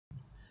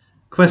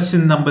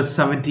Question number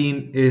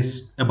 17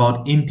 is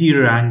about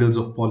interior angles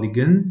of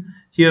polygon.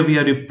 Here we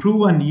have to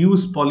prove and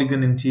use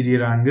polygon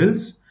interior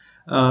angles,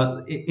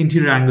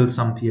 interior angle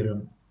sum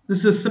theorem. This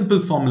is a simple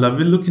formula.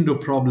 We'll look into a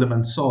problem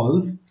and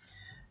solve.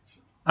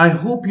 I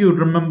hope you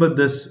remember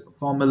this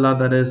formula,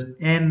 that is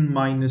n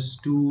minus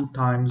 2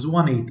 times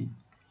 180.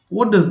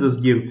 What does this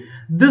give?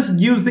 This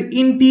gives the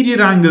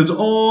interior angles,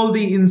 all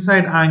the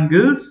inside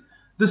angles.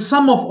 The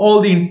sum of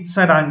all the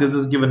inside angles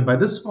is given by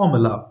this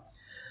formula.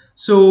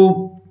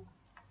 So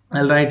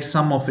I'll write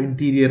sum of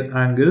interior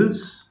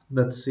angles.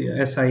 Let's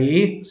say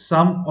SIA,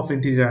 sum of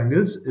interior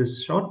angles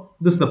is short.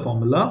 This is the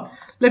formula.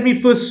 Let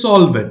me first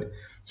solve it.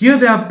 Here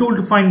they have told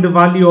to find the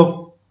value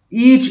of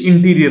each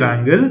interior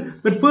angle.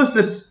 But first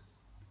let's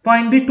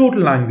find the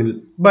total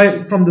angle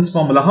from this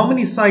formula. How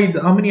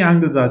many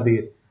angles are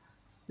there?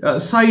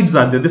 Sides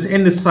are there. This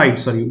n is side,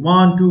 sorry.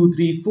 1, 2,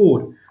 3,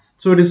 4.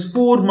 So it is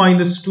 4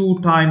 minus 2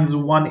 times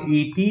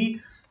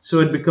 180. So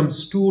it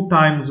becomes 2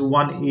 times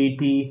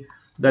 180.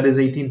 That is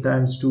 18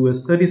 times 2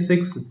 is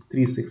 36. It's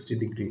 360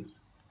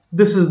 degrees.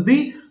 This is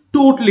the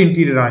total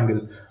interior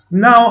angle.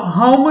 Now,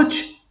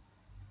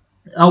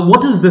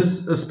 what is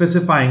this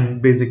specifying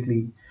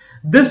basically?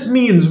 This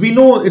means we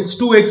know it's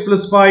 2x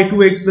plus 5,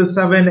 2x plus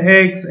 7,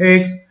 x.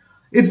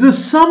 It's the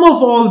sum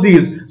of all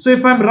these. So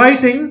if I'm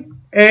writing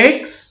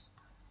x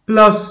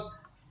plus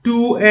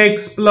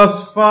 2x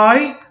plus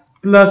 5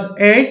 plus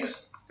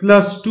x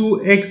plus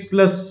 2x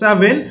plus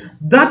 7,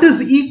 that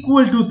is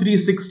equal to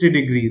 360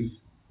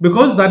 degrees.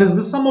 Because that is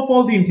the sum of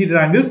all the interior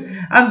angles,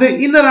 and the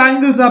inner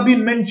angles have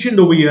been mentioned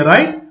over here,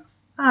 right?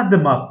 Add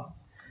them up.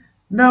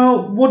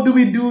 Now, what do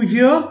we do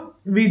here?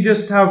 We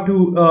just have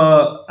to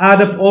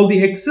add up all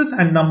the x's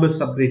and numbers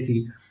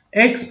separately.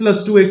 X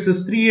plus 2x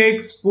is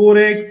 3x,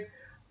 4x,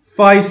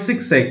 5,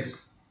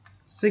 6x.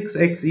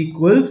 6x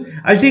equals,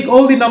 I'll take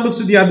all the numbers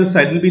to the other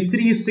side. It will be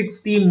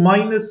 360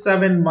 minus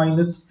 7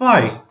 minus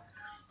 5.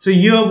 So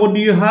here, what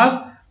do you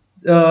have?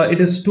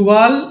 It is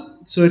 12.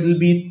 So it will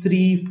be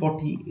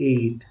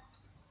 348,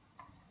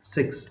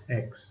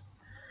 6x.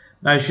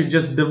 Now I should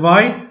just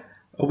divide.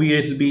 Over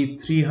here it will be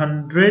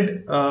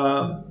 300,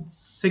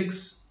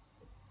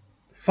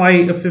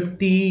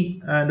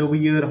 50, and over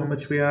here how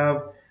much we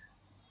have?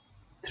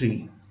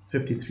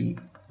 53.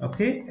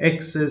 Okay,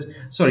 x is,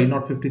 sorry,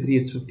 not 53,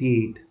 it's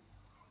 58.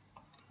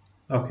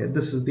 Okay,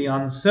 this is the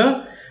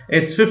answer.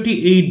 It's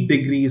 58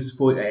 degrees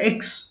for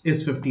x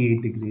is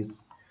 58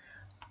 degrees.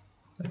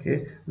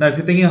 Okay, now if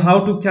you're thinking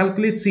how to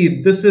calculate,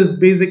 see, this is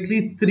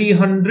basically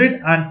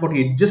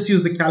 348. Just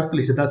use the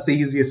calculator, that's the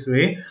easiest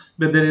way.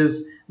 But there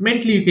is,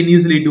 mentally you can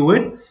easily do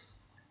it.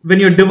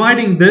 When you're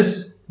dividing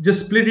this,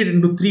 just split it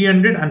into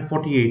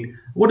 348.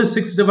 What is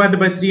 6 divided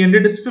by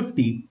 300? It's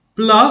 50.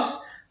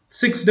 Plus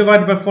 6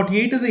 divided by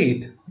 48 is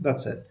 8.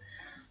 That's it.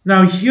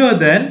 Now here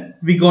then,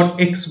 we got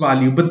x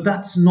value, but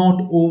that's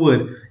not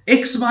over.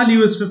 X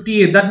value is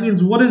 58. That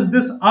means what is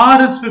this?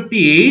 R is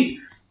 58,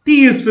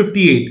 T is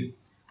 58.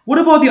 What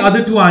about the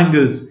other two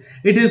angles?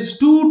 It is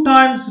 2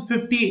 times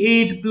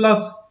 58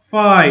 plus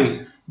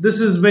 5. This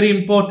is very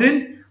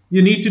important.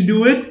 You need to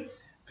do it.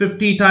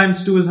 50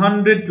 times 2 is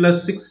 100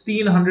 plus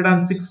 16.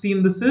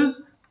 116 this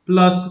is.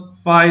 Plus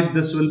 5.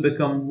 This will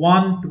become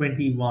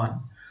 121.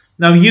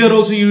 Now here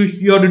also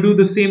you have to do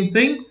the same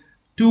thing.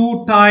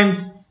 2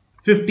 times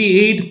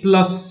 58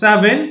 plus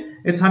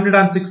 7. It's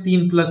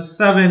 116 plus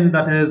 7.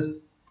 That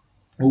is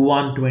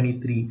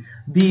 123.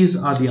 These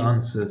are the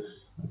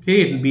answers.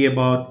 Okay, it will be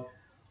about...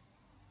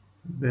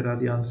 Where are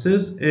the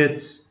answers?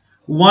 It's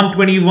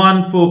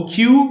 121 for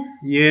Q,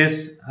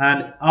 yes,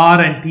 and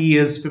R and T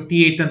is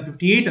 58 and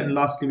 58, and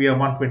lastly we have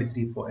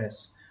 123 for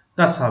S.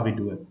 That's how we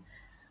do it.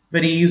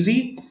 Very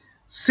easy.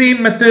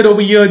 Same method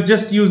over here,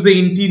 just use the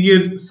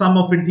interior sum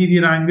of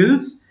interior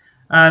angles,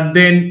 and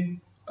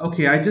then,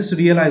 okay, I just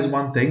realized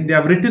one thing. They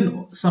have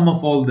written sum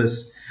of all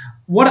this.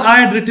 What I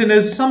had written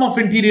is sum of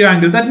interior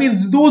angle. That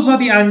means those are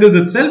the angles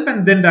itself,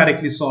 and then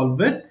directly solve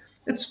it.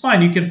 It's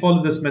fine. You can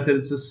follow this method.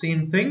 It's the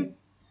same thing.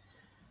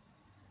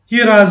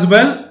 Here as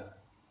well,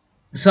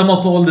 sum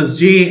of all this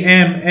J,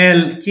 M,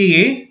 L,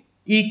 K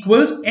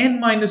equals n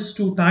minus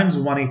 2 times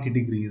 180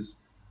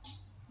 degrees.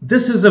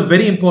 This is a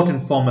very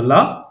important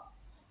formula.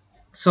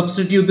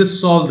 Substitute this,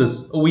 solve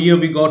this. Over here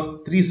we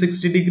got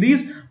 360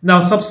 degrees.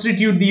 Now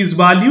substitute these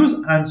values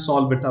and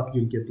solve it up.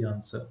 You'll get the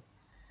answer.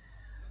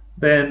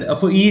 Then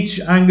for each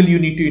angle you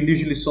need to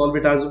individually solve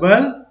it as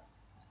well.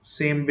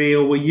 Same way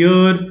over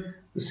here.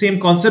 The same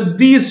concept.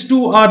 These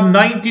two are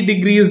 90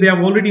 degrees. They have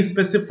already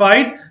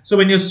specified. So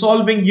when you're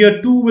solving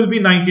here, 2 will be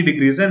 90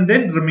 degrees. And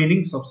then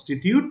remaining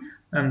substitute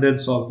and then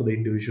solve for the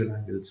individual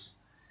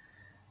angles.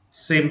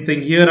 Same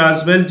thing here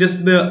as well.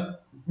 Just the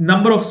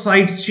number of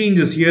sides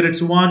changes. Here it's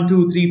 1,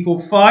 2, 3, 4,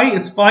 5.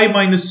 It's 5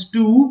 minus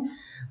 2.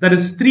 That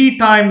is 3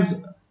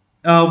 times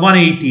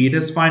 180. It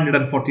is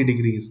 540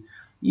 degrees.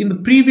 In the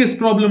previous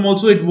problem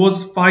also it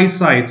was 5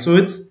 sides. So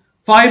it's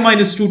 5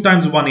 minus 2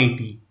 times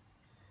 180.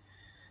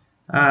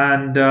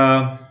 And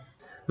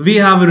we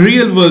have a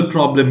real world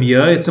problem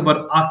here. It's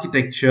about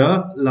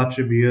architecture, La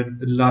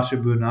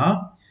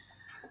Tribuna.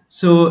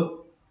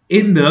 So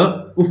In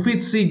the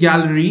Uffizi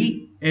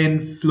Gallery in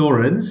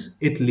Florence,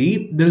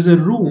 Italy, there is a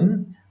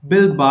room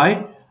built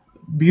by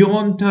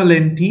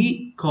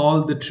Buontalenti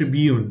called the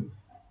Tribune.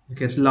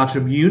 Okay, it's La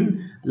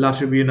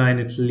Tribuna in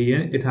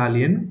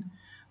Italian.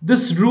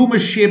 This room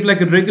is shaped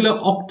like a regular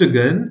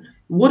octagon.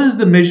 What is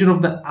the measure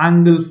of the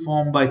angle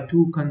formed by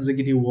two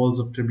consecutive walls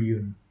of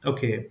Tribune?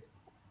 Okay,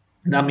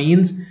 that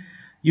means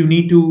you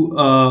need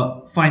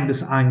to find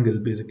this angle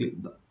basically.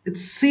 It's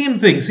same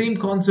thing, same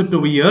concept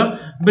over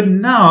here, but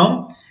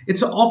now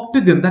it's an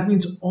octagon. That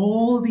means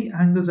all the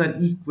angles are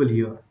equal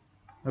here.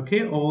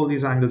 Okay, all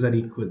these angles are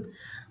equal.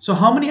 So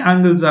how many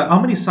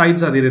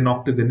sides are there in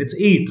octagon? It's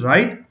 8,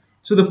 right?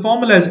 So the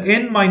formula is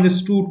n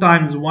minus 2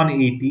 times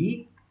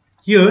 180.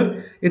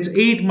 Here it's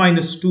 8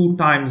 minus 2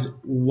 times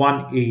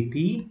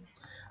 180.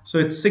 So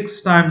it's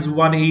 6 times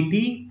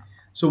 180.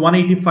 So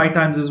 185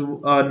 times is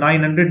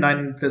 900.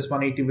 900 plus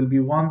 180 will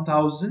be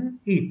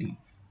 1080.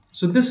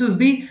 So this is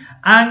the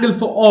angle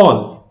for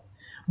all.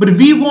 But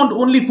we want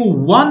only for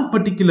one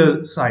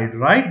particular side,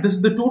 right? This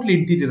is the total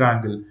interior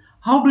angle.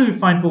 How do we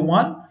find for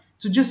one?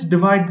 So just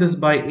divide this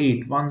by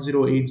 8.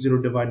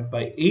 1080 divided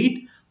by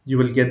 8. You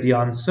will get the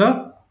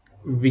answer.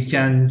 We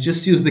can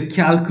just use the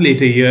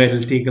calculator here. It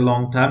will take a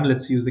long time.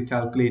 Let's use the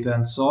calculator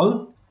and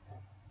solve.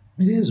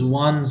 It is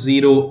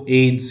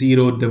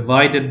 1080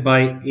 divided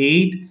by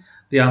 8.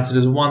 The answer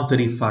is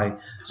 135.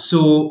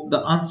 So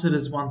the answer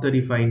is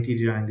 135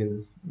 interior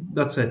angle.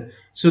 That's it.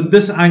 So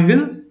this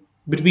angle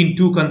between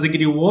two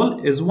consecutive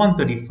walls is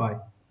 135.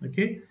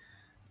 Okay.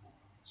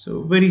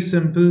 So very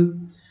simple.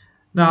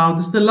 Now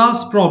this is the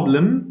last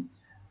problem.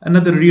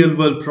 Another real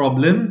world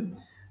problem.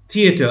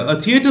 Theater. A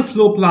theater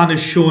floor plan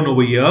is shown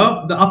over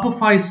here. The upper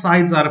 5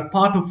 sides are a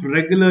part of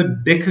regular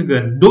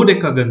dodecagon.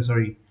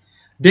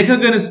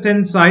 Decagon is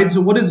 10 sides.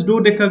 So what is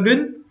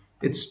dodecagon?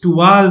 It's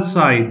 12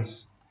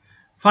 sides.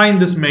 Find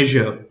this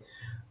measure.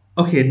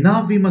 Okay,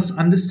 now we must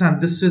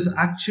understand this is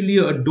actually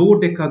a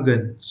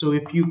dodecagon. So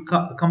if you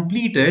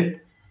complete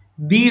it,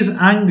 these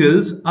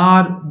angles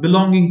are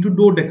belonging to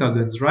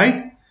dodecagons,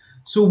 right?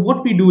 So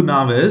what we do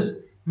now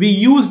is we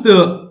use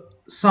the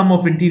sum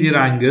of interior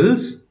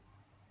angles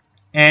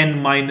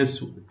n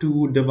minus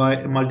 2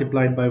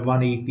 multiplied by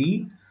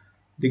 180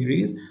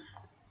 degrees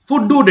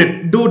for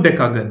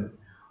dodecagon.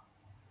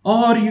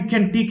 Or you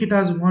can take it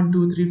as 1,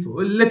 2, 3,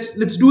 4.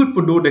 Let's do it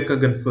for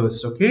dodecagon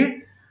first,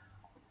 okay?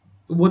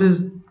 What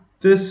is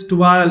this?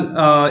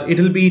 12.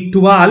 It'll be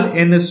 12.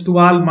 N is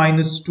 12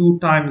 minus 2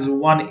 times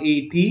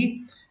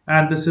 180.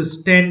 And this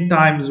is 10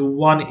 times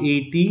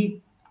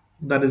 180.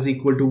 That is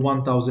equal to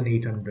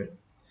 1800.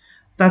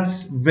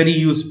 That's very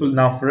useful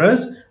now for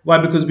us. Why?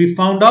 Because we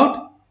found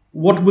out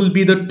what will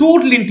be the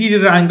total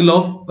interior angle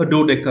of a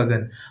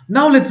dodecagon.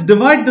 Now let's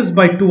divide this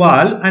by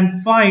 12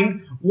 and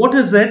find what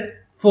is it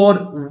for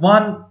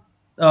one,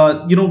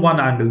 one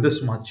angle,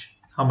 this much.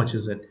 How much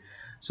is it?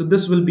 So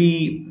this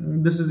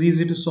is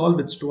easy to solve.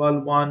 It's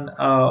 12,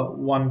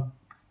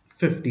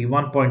 150,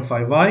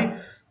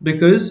 1.5i,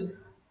 because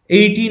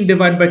 18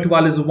 divided by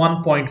 12 is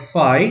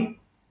 1.5.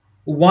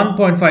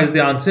 1.5 is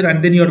the answer,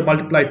 and then you have to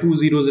multiply 2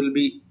 zeros. It'll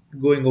be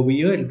going over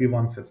here. It'll be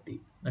 150.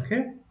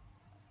 Okay.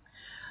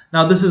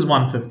 Now this is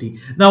 150.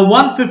 Now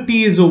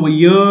 150 is over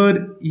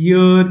here,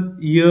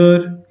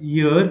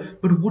 here.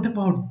 But what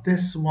about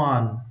this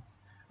one?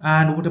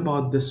 And what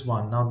about this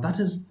one? Now that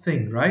is the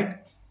thing, right?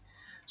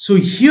 So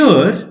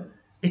here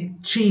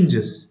it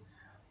changes.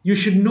 You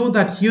should know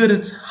that here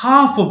it's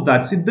half of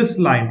that. See this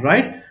line,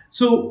 right?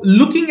 So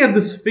looking at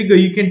this figure,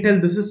 you can tell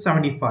this is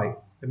 75.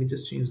 Let me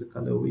just change the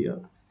color over here.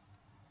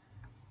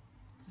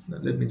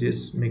 Let me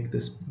just make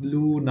this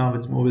blue. Now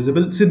it's more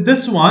visible. See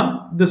this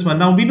one.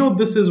 Now we know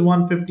this is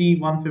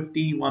 150,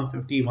 150,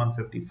 150,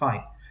 150.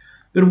 Fine.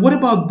 But what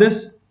about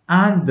this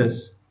and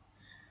this?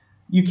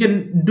 You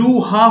can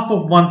do half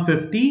of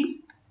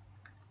 150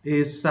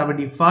 is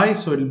 75.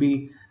 So it'll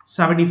be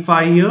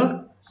 75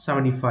 here,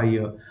 75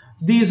 here.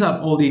 These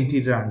are all the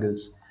interior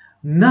angles.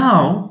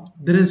 Now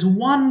there is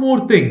one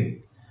more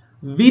thing.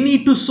 We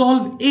need to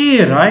solve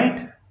A,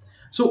 right?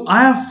 So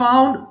I have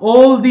found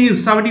all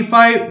these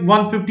 75,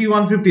 150,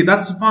 150.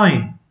 That's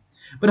fine.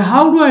 But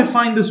how do I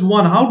find this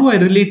one? How do I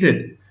relate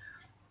it?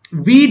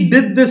 We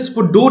did this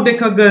for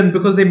dodecagon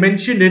because they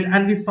mentioned it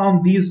and we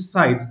found these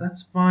sides.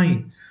 That's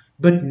fine.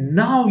 But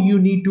now you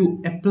need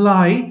to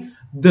apply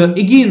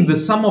the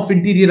sum of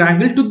interior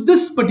angle to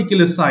this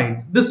particular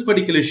side, this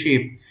particular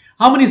shape.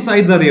 How many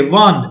sides are there?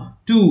 1,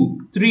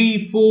 2,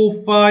 3, 4,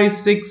 5,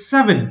 6,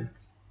 7.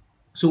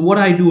 So what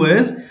I do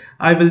is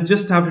I will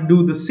just have to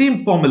do the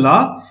same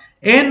formula,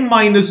 n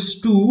minus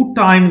 2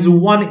 times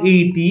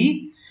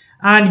 180,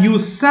 and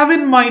use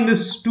 7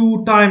 minus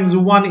 2 times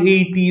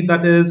 180,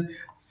 that is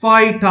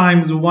 5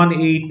 times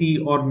 180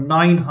 or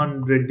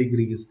 900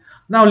 degrees.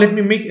 Now let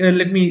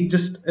me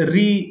just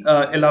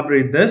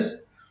elaborate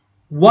this.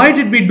 Why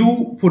did we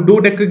do for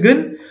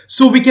dodecagon?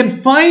 So we can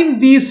find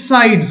these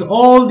sides,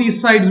 all these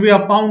sides we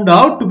have found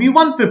out to be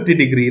 150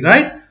 degree,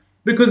 right?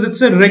 because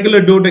it's a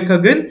regular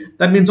dodecagon.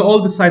 That means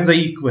all the sides are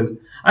equal.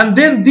 And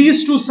then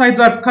these two sides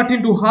are cut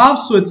into half,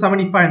 so it's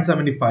 75 and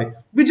 75.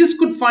 We just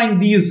could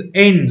find these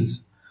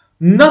ends.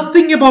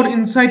 Nothing about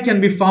inside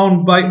can be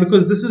found by,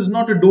 because this is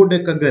not a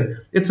dodecagon.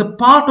 It's a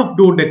part of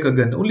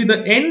dodecagon. Only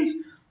the ends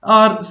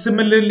are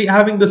similarly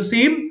having the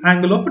same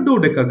angle of a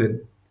dodecagon.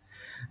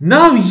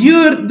 Now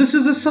here, this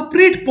is a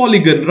separate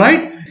polygon,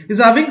 right? Is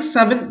having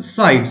 7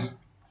 sides.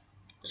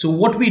 So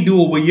what we do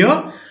over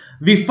here,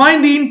 we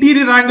find the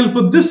interior angle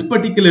for this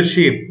particular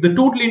shape. The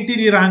total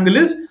interior angle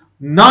is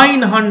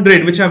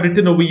 900, which I've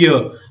written over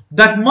here.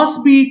 That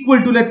must be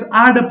equal to, let's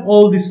add up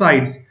all the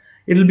sides.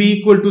 It will be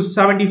equal to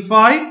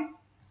 75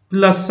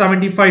 plus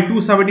 75, 2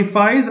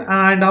 75s,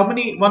 and how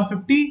many?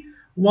 150?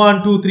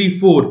 1, 2, 3,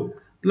 4.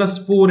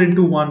 Plus 4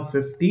 into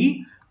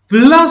 150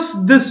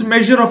 plus this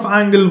measure of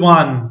angle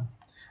 1.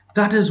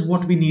 That is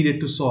what we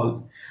needed to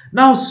solve.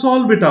 Now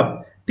solve it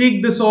up.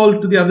 Take this all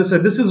to the other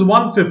side. This is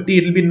 150.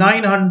 It will be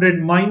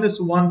 900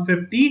 minus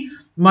 150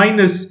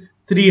 minus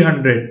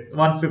 300.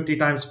 150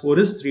 times 4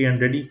 is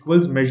 300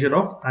 equals measure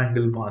of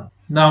angle 1.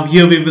 Now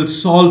here we will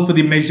solve for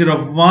the measure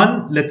of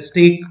 1. Let's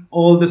take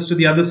all this to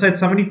the other side.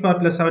 75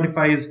 plus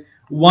 75 is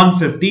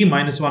 150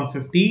 minus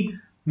 150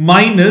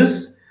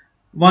 minus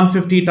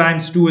 150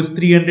 times 2 is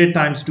 300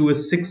 times 2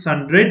 is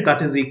 600.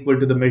 That is equal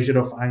to the measure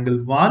of angle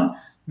 1.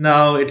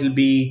 Now it will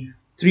be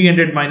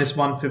 300 minus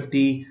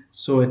 150.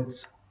 So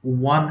it's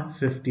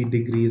 150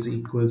 degrees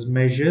equals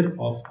measure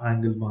of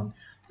angle 1.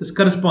 This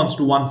corresponds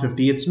to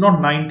 150. It's not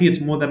 90.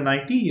 It's more than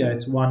 90. Yeah,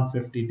 it's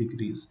 150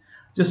 degrees.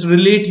 Just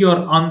relate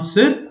your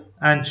answer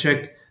and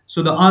check.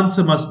 So the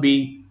answer must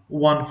be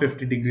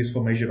 150 degrees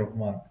for measure of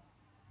 1.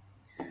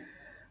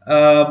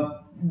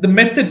 The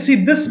method,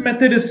 see, this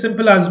method is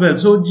simple as well.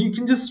 So you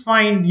can just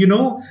find,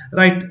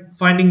 right,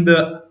 finding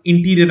the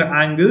interior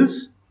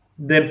angles,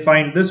 then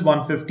find this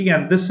 150,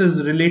 and this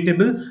is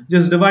relatable.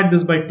 Just divide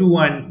this by 2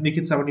 and make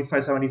it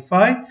 75,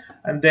 75,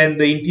 and then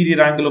the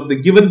interior angle of the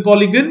given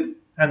polygon,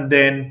 and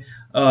then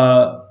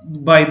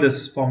by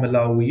this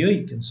formula over here,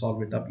 you can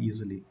solve it up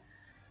easily.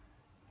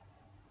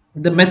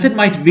 The method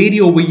might vary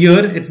over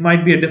here. It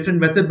might be a different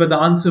method, but the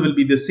answer will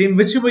be the same.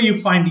 Whichever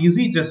you find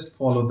easy, just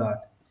follow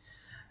that.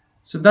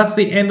 So that's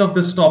the end of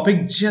this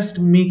topic. Just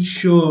make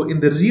sure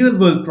in the real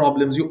world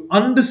problems, you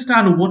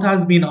understand what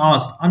has been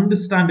asked,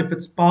 understand if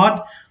it's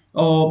part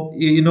or,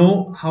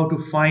 how to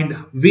find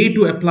way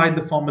to apply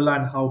the formula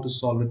and how to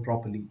solve it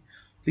properly.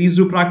 Please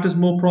do practice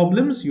more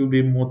problems. You'll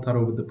be more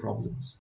thorough with the problems.